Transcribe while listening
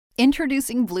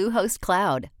Introducing Bluehost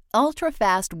Cloud,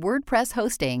 ultra-fast WordPress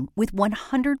hosting with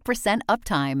 100%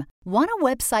 uptime. Want a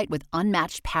website with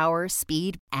unmatched power,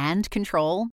 speed, and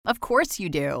control? Of course you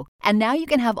do. And now you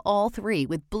can have all three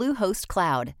with Bluehost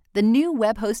Cloud, the new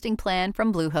web hosting plan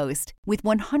from Bluehost. With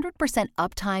 100%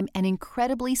 uptime and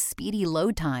incredibly speedy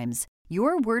load times,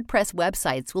 your WordPress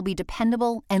websites will be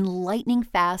dependable and lightning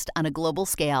fast on a global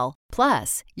scale.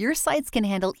 Plus, your sites can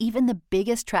handle even the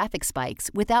biggest traffic spikes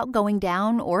without going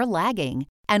down or lagging.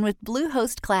 And with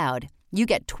Bluehost Cloud, you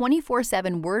get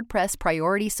 24/7 WordPress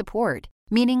priority support,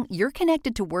 meaning you're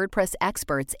connected to WordPress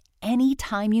experts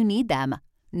anytime you need them.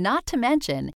 Not to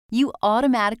mention, you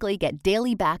automatically get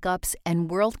daily backups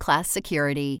and world-class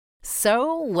security.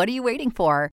 So, what are you waiting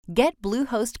for? Get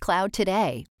Bluehost Cloud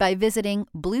today by visiting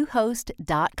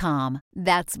Bluehost.com.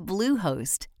 That's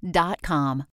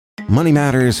Bluehost.com. Money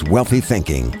Matters Wealthy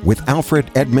Thinking with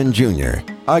Alfred Edmond Jr.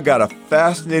 I got a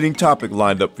fascinating topic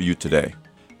lined up for you today.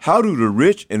 How do the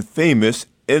rich and famous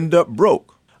end up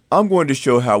broke? I'm going to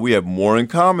show how we have more in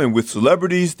common with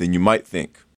celebrities than you might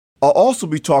think. I'll also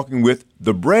be talking with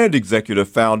the brand executive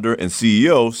founder and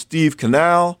CEO, Steve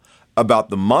Canal, about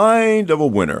the mind of a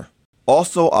winner.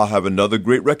 Also, I'll have another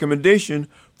great recommendation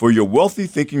for your Wealthy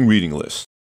Thinking reading list.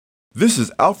 This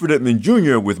is Alfred Edmond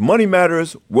Jr. with Money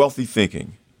Matters Wealthy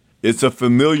Thinking. It's a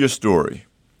familiar story.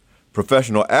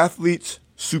 Professional athletes,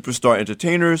 superstar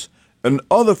entertainers, and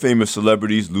other famous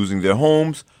celebrities losing their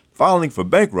homes, filing for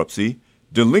bankruptcy,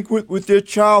 delinquent with their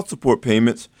child support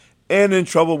payments, and in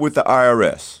trouble with the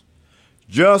IRS.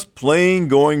 Just plain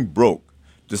going broke,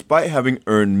 despite having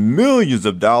earned millions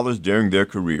of dollars during their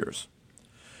careers.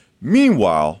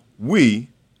 Meanwhile, we,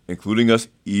 including us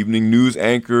evening news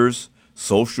anchors,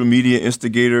 social media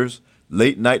instigators,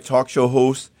 late-night talk show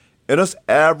hosts, and us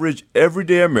average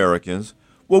everyday Americans,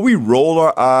 well, we roll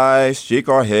our eyes, shake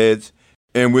our heads,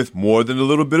 and with more than a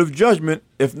little bit of judgment,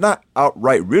 if not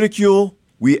outright ridicule,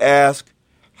 we ask,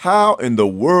 how in the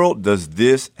world does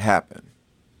this happen?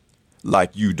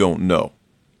 Like you don't know.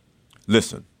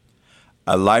 Listen,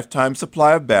 a lifetime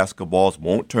supply of basketballs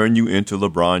won't turn you into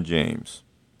LeBron James.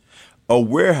 A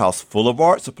warehouse full of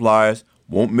art supplies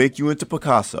won't make you into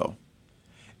Picasso.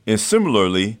 And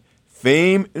similarly,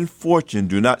 fame and fortune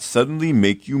do not suddenly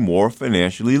make you more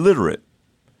financially literate.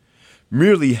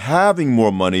 Merely having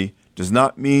more money does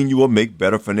not mean you will make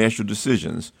better financial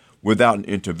decisions without an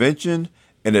intervention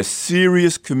and a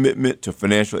serious commitment to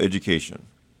financial education.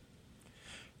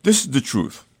 This is the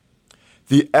truth.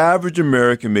 The average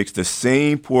American makes the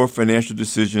same poor financial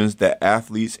decisions that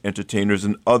athletes, entertainers,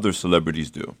 and other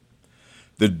celebrities do.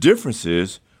 The difference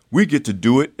is we get to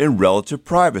do it in relative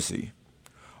privacy.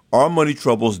 Our money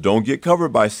troubles don't get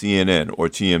covered by CNN or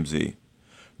TMZ,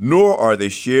 nor are they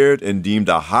shared and deemed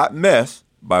a hot mess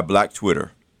by Black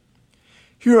Twitter.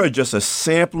 Here are just a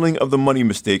sampling of the money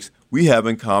mistakes we have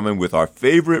in common with our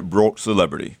favorite broke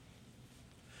celebrity.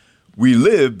 We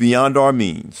live beyond our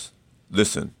means.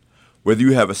 Listen, whether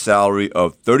you have a salary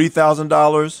of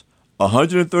 $30,000,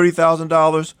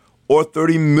 $130,000, or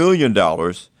 $30 million,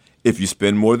 if you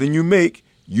spend more than you make,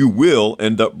 you will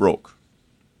end up broke.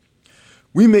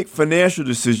 We make financial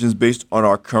decisions based on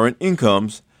our current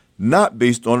incomes, not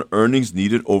based on earnings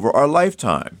needed over our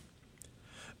lifetime.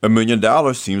 $1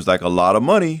 million seems like a lot of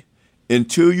money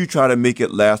until you try to make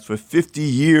it last for 50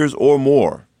 years or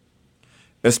more.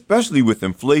 Especially with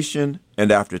inflation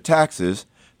and after taxes,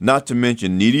 not to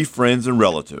mention needy friends and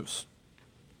relatives.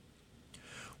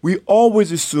 We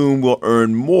always assume we'll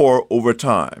earn more over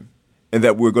time, and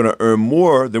that we're going to earn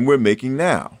more than we're making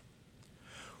now.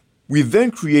 We then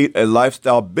create a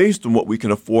lifestyle based on what we can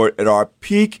afford at our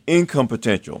peak income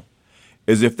potential,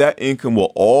 as if that income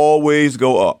will always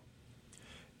go up.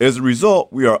 As a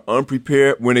result, we are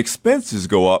unprepared when expenses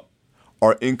go up,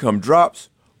 our income drops,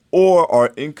 or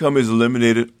our income is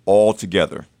eliminated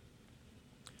altogether.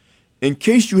 In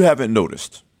case you haven't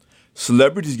noticed,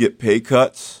 celebrities get pay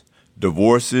cuts,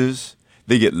 divorces,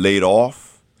 they get laid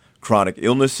off, chronic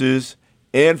illnesses,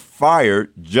 and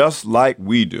fired just like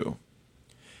we do.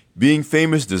 Being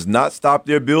famous does not stop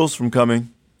their bills from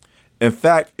coming. In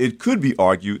fact, it could be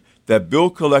argued that bill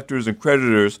collectors and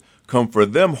creditors come for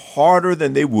them harder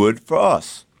than they would for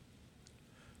us.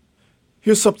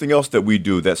 Here's something else that we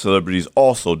do that celebrities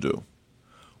also do.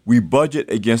 We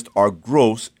budget against our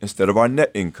gross instead of our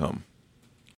net income.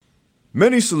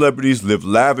 Many celebrities live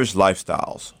lavish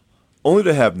lifestyles, only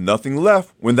to have nothing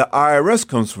left when the IRS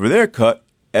comes for their cut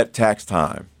at tax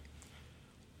time.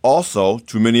 Also,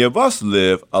 too many of us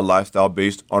live a lifestyle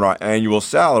based on our annual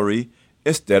salary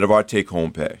instead of our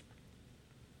take-home pay.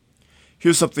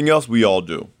 Here's something else we all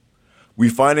do. We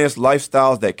finance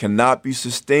lifestyles that cannot be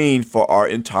sustained for our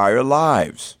entire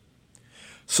lives.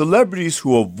 Celebrities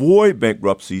who avoid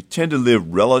bankruptcy tend to live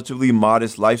relatively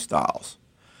modest lifestyles.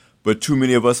 But too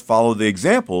many of us follow the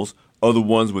examples of the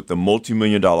ones with the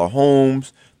multi-million-dollar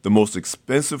homes, the most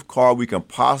expensive car we can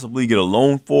possibly get a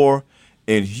loan for,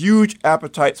 and huge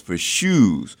appetites for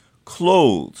shoes,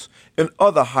 clothes, and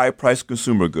other high-priced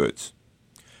consumer goods.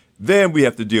 Then we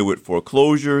have to deal with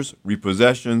foreclosures,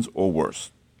 repossessions, or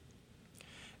worse.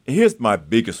 And here's my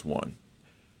biggest one.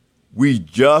 We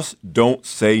just don't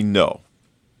say no.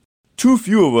 Too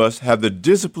few of us have the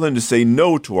discipline to say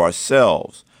no to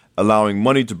ourselves, allowing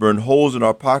money to burn holes in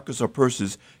our pockets or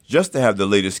purses just to have the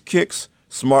latest kicks,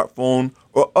 smartphone,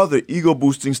 or other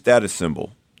ego-boosting status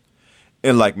symbol.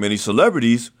 And like many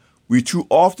celebrities, we too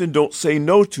often don't say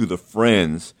no to the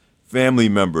friends, family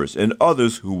members, and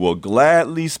others who will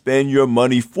gladly spend your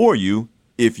money for you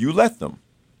if you let them.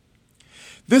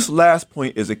 This last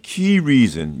point is a key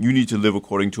reason you need to live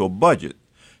according to a budget,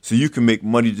 so you can make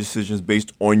money decisions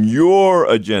based on your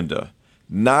agenda,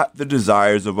 not the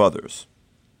desires of others.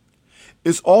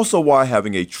 It's also why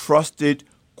having a trusted,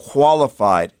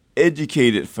 qualified,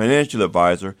 educated financial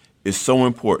advisor is so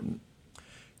important.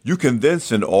 You can then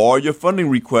send all your funding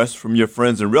requests from your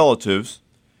friends and relatives,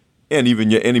 and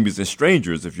even your enemies and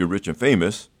strangers if you're rich and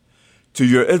famous, to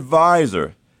your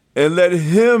advisor and let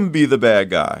him be the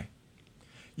bad guy.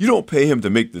 You don't pay him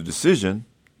to make the decision.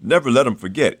 Never let him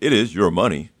forget it is your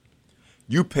money.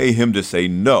 You pay him to say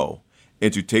no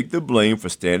and to take the blame for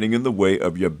standing in the way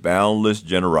of your boundless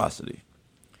generosity.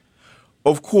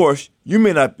 Of course, you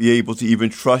may not be able to even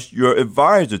trust your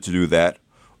advisor to do that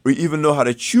or even know how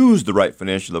to choose the right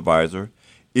financial advisor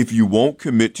if you won't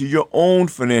commit to your own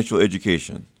financial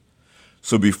education.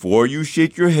 So before you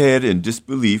shake your head in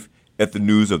disbelief at the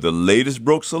news of the latest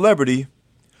broke celebrity,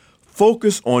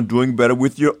 focus on doing better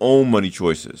with your own money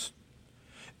choices.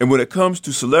 And when it comes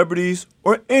to celebrities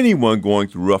or anyone going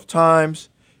through rough times,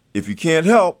 if you can't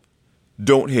help,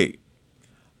 don't hate.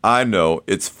 I know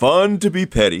it's fun to be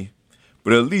petty,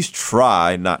 but at least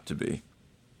try not to be.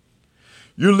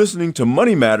 You're listening to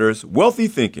Money Matters Wealthy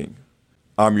Thinking.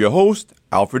 I'm your host,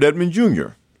 Alfred Edmond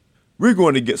Jr. We're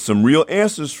going to get some real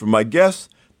answers from my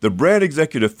guest, the brand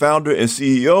executive founder and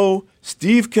CEO,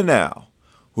 Steve Canal,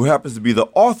 who happens to be the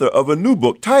author of a new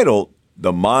book titled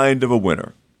The Mind of a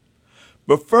Winner.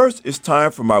 But first, it's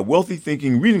time for my Wealthy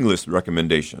Thinking reading list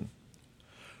recommendation.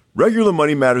 Regular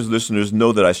Money Matters listeners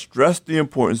know that I stress the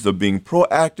importance of being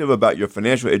proactive about your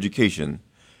financial education,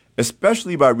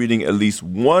 especially by reading at least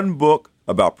one book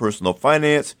about personal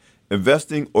finance,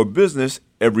 investing, or business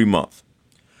every month.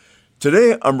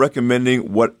 Today, I'm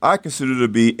recommending what I consider to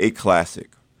be a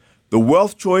classic, The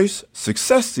Wealth Choice: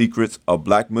 Success Secrets of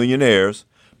Black Millionaires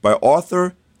by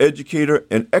author, educator,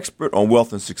 and expert on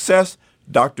wealth and success,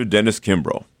 Dr. Dennis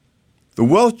Kimbro. The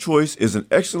Wealth Choice is an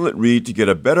excellent read to get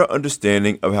a better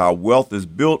understanding of how wealth is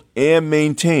built and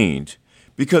maintained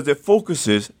because it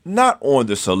focuses not on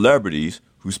the celebrities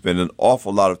who spend an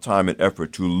awful lot of time and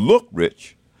effort to look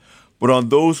rich, but on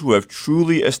those who have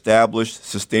truly established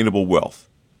sustainable wealth.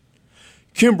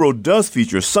 Kimbro does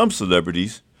feature some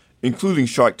celebrities, including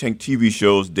Shark Tank TV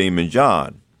show's Daymond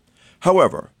John.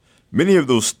 However, many of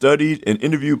those studied and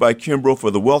interviewed by Kimbro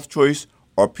for The Wealth Choice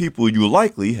are people you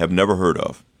likely have never heard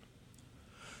of.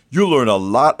 You'll learn a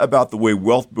lot about the way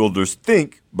wealth builders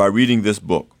think by reading this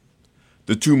book.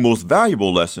 The two most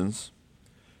valuable lessons: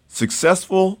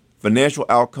 successful financial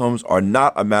outcomes are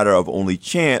not a matter of only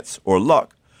chance or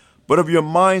luck, but of your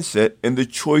mindset and the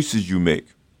choices you make.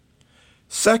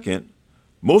 Second,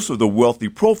 most of the wealthy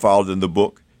profiled in the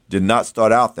book did not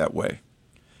start out that way.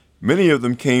 Many of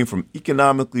them came from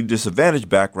economically disadvantaged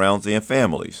backgrounds and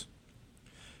families.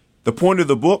 The point of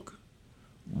the book?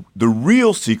 The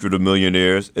real secret of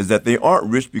millionaires is that they aren't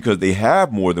rich because they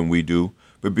have more than we do,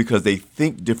 but because they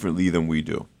think differently than we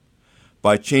do.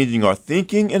 By changing our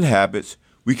thinking and habits,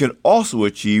 we can also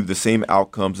achieve the same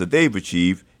outcomes that they've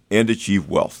achieved and achieve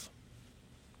wealth.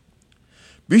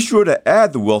 Be sure to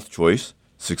add The Wealth Choice: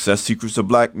 Success Secrets of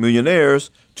Black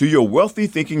Millionaires to your Wealthy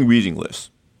Thinking reading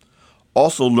list.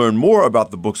 Also learn more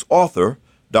about the book's author,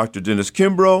 Dr. Dennis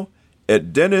Kimbro,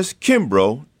 at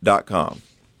DennisKimbro.com.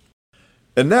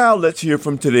 And now let's hear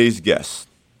from today's guest,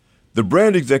 the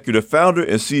brand executive founder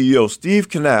and CEO Steve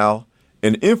Canal,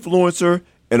 an influencer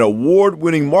and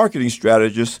award-winning marketing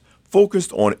strategist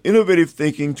focused on innovative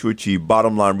thinking to achieve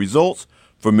bottom-line results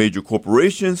for major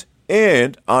corporations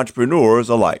and entrepreneurs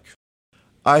alike.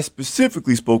 I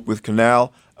specifically spoke with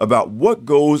Canal about what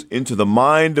goes into the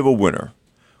mind of a winner,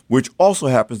 which also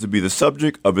happens to be the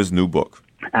subject of his new book.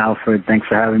 Alfred, thanks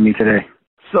for having me today.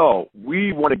 So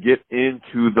we want to get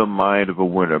into the mind of a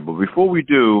winner, but before we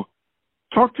do,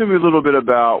 Talk to me a little bit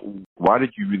about why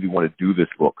did you really want to do this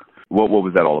book? What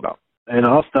was that all about? It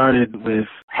all started with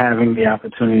having the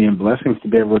opportunity and blessings to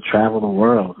be able to travel the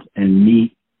world and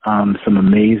meet some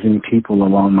amazing people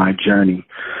along my journey.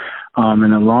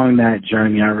 And along that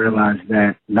journey, I realized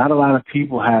that not a lot of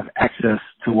people have access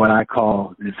to what I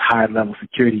call this high-level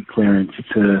security clearance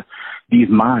to these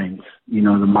minds, the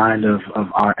mind of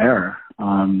our era.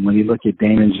 When you look at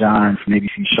Daymond John from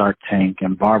ABC Shark Tank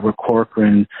and Barbara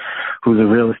Corcoran, who's a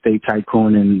real estate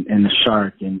tycoon in The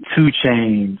Shark, and 2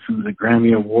 Chainz, who's a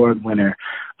Grammy Award winner,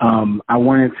 I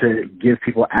wanted to give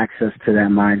people access to that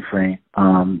mind frame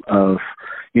of,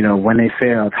 when they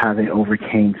failed, how they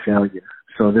overcame failure.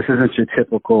 So this isn't your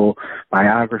typical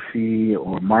biography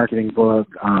or marketing book.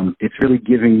 It's really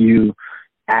giving you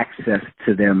access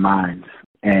to their minds.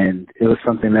 And it was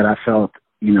something that I felt,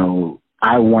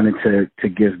 I wanted to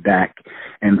give back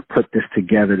and put this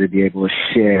together to be able to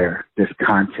share this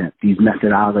content, these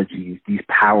methodologies, these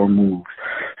power moves.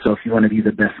 So if you want to be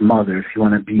the best mother, if you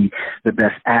want to be the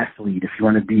best athlete, if you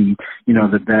want to be,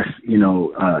 the best,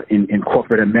 in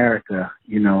corporate America,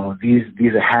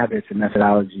 these are habits and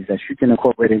methodologies that you can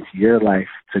incorporate into your life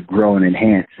to grow and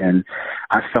enhance. And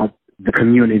I felt the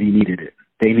community needed it.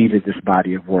 They needed this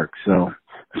body of work. So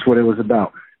that's what it was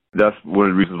about. That's one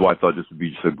of the reasons why I thought this would be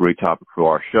just a great topic for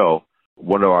our show.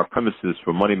 One of our premises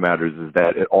for Money Matters is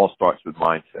that it all starts with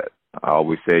mindset. I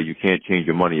always say you can't change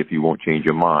your money if you won't change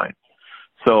your mind.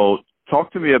 So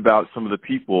talk to me about some of the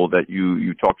people that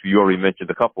you talked to. You already mentioned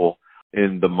a couple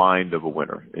in the mind of a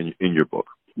winner in your book.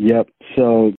 Yep.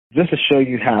 So just to show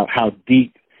you how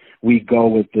deep we go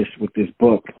with this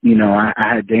book,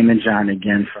 I had Daymond John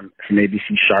again from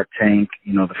ABC Shark Tank,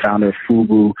 the founder of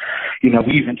FUBU.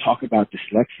 We even talk about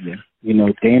dyslexia.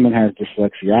 Daymond has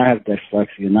dyslexia. I have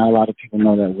dyslexia. Not a lot of people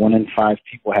know that 1 in 5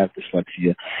 people have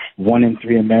dyslexia. 1 in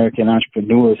 3 American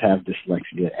entrepreneurs have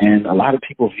dyslexia. And a lot of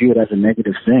people view it as a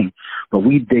negative thing. But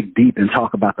we dig deep and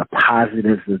talk about the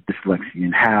positives of dyslexia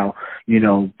and how,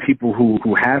 people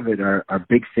who have it are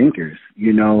big thinkers,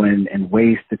 and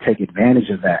ways to take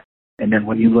advantage of that. And then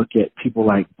when you look at people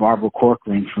like Barbara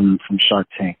Corcoran from Shark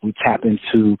Tank, we tap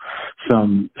into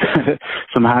some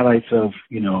some highlights of,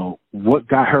 what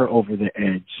got her over the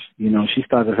edge. She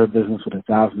started her business with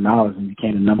 $1,000 and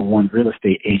became the #1 real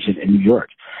estate agent in New York,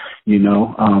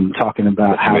 talking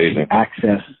about how she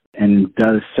access and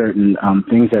does certain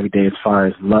things every day as far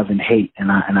as love and hate.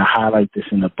 And I highlight this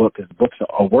in the book, because the book's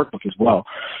a workbook as well,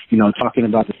 talking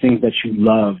about the things that you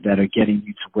love that are getting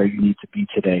you to where you need to be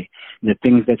today, and the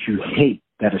things that you hate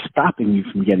that are stopping you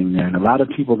from getting there. And a lot of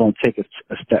people don't take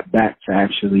a step back to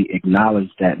actually acknowledge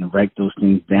that and write those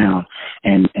things down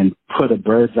and put a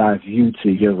bird's eye view to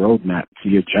your roadmap, to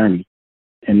your journey.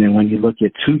 And then when you look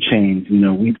at 2 Chainz,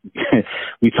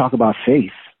 we talk about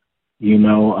faith. There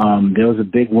was a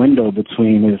big window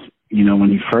between his, when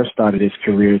he first started his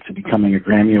career to becoming a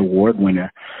Grammy Award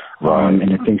winner, and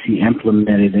the things he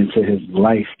implemented into his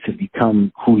life to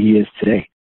become who he is today.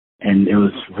 And it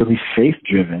was really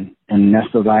faith-driven, and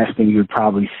that's the last thing you would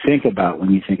probably think about when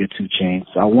you think of 2 Chainz.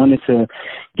 So I wanted to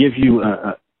give you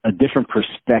a different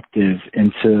perspective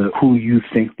into who you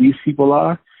think these people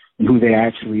are and who they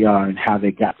actually are and how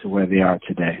they got to where they are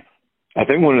today. I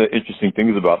think one of the interesting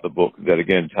things about the book that,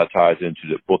 again, ties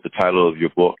into both the title of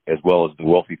your book as well as the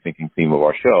wealthy thinking theme of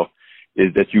our show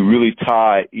is that you really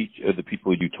tie each of the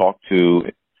people you talk to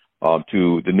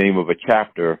the name of a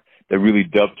chapter that really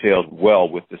dovetails well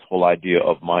with this whole idea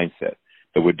of mindset.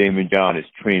 So with Daymond John, it's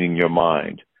training your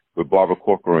mind. With Barbara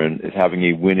Corcoran, it's having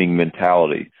a winning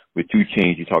mentality. With 2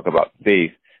 Chainz, you talk about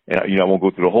faith. And, I won't go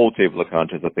through the whole table of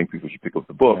contents. I think people should pick up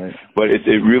the book. Right. But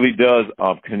it really does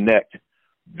connect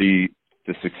the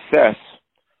success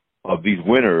of these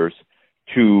winners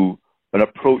to an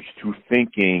approach to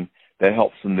thinking that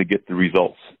helps them to get the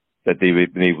results that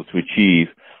they've been able to achieve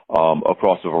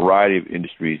across a variety of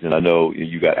industries. And I know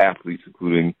you got athletes,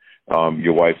 including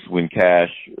your wife, Swin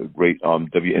Cash, a great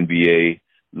WNBA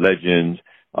legend,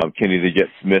 Kenny the Jet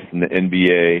Smith in the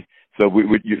NBA. So,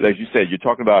 as you said, you're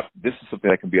talking about this is something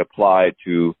that can be applied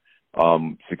to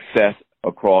success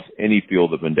across any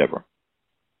field of endeavor.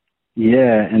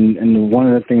 Yeah, and one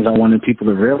of the things I wanted people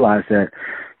to realize that,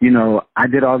 I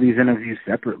did all these interviews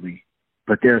separately,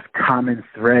 but there's common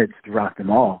threads throughout them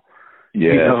all.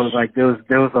 Yes.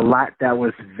 There was a lot that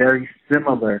was very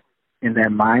similar in their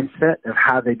mindset of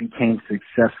how they became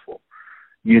successful,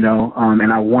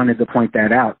 and I wanted to point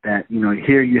that out that,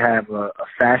 here you have a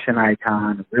fashion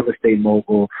icon, a real estate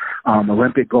mogul,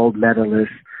 Olympic gold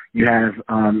medalist. You have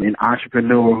an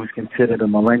entrepreneur who's considered a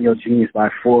millennial genius by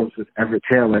Forbes with Everett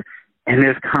Taylor. And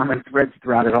there's common threads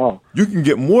throughout it all. You can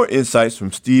get more insights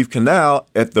from Steve Canal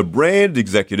at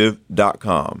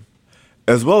thebrandexecutive.com,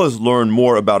 as well as learn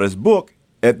more about his book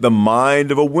at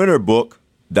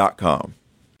themindofawinnerbook.com.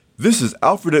 This is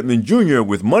Alfred Edmond Jr.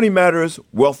 with Money Matters,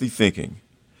 Wealthy Thinking.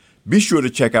 Be sure to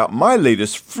check out my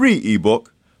latest free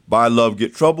ebook, Buy Love,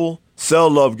 Get Trouble, Sell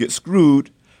Love, Get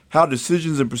Screwed, How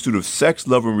Decisions in Pursuit of Sex,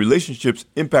 Love, and Relationships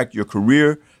Impact Your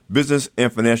Career, Business,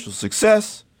 and Financial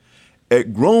Success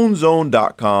at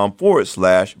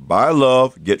grownzone.com/Buy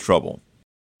Love, Get Trouble.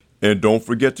 And don't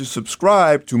forget to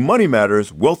subscribe to Money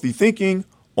Matters, Wealthy Thinking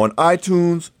on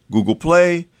iTunes, Google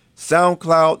Play,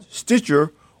 SoundCloud,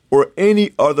 Stitcher, or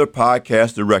any other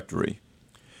podcast directory.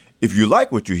 If you like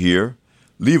what you hear,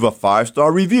 leave a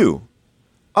 5-star review.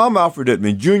 I'm Alfred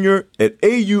Edmond Jr. at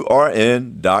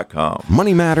AURN.com.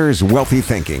 Money Matters Wealthy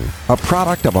Thinking, a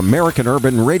product of American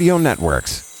Urban Radio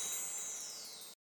Networks.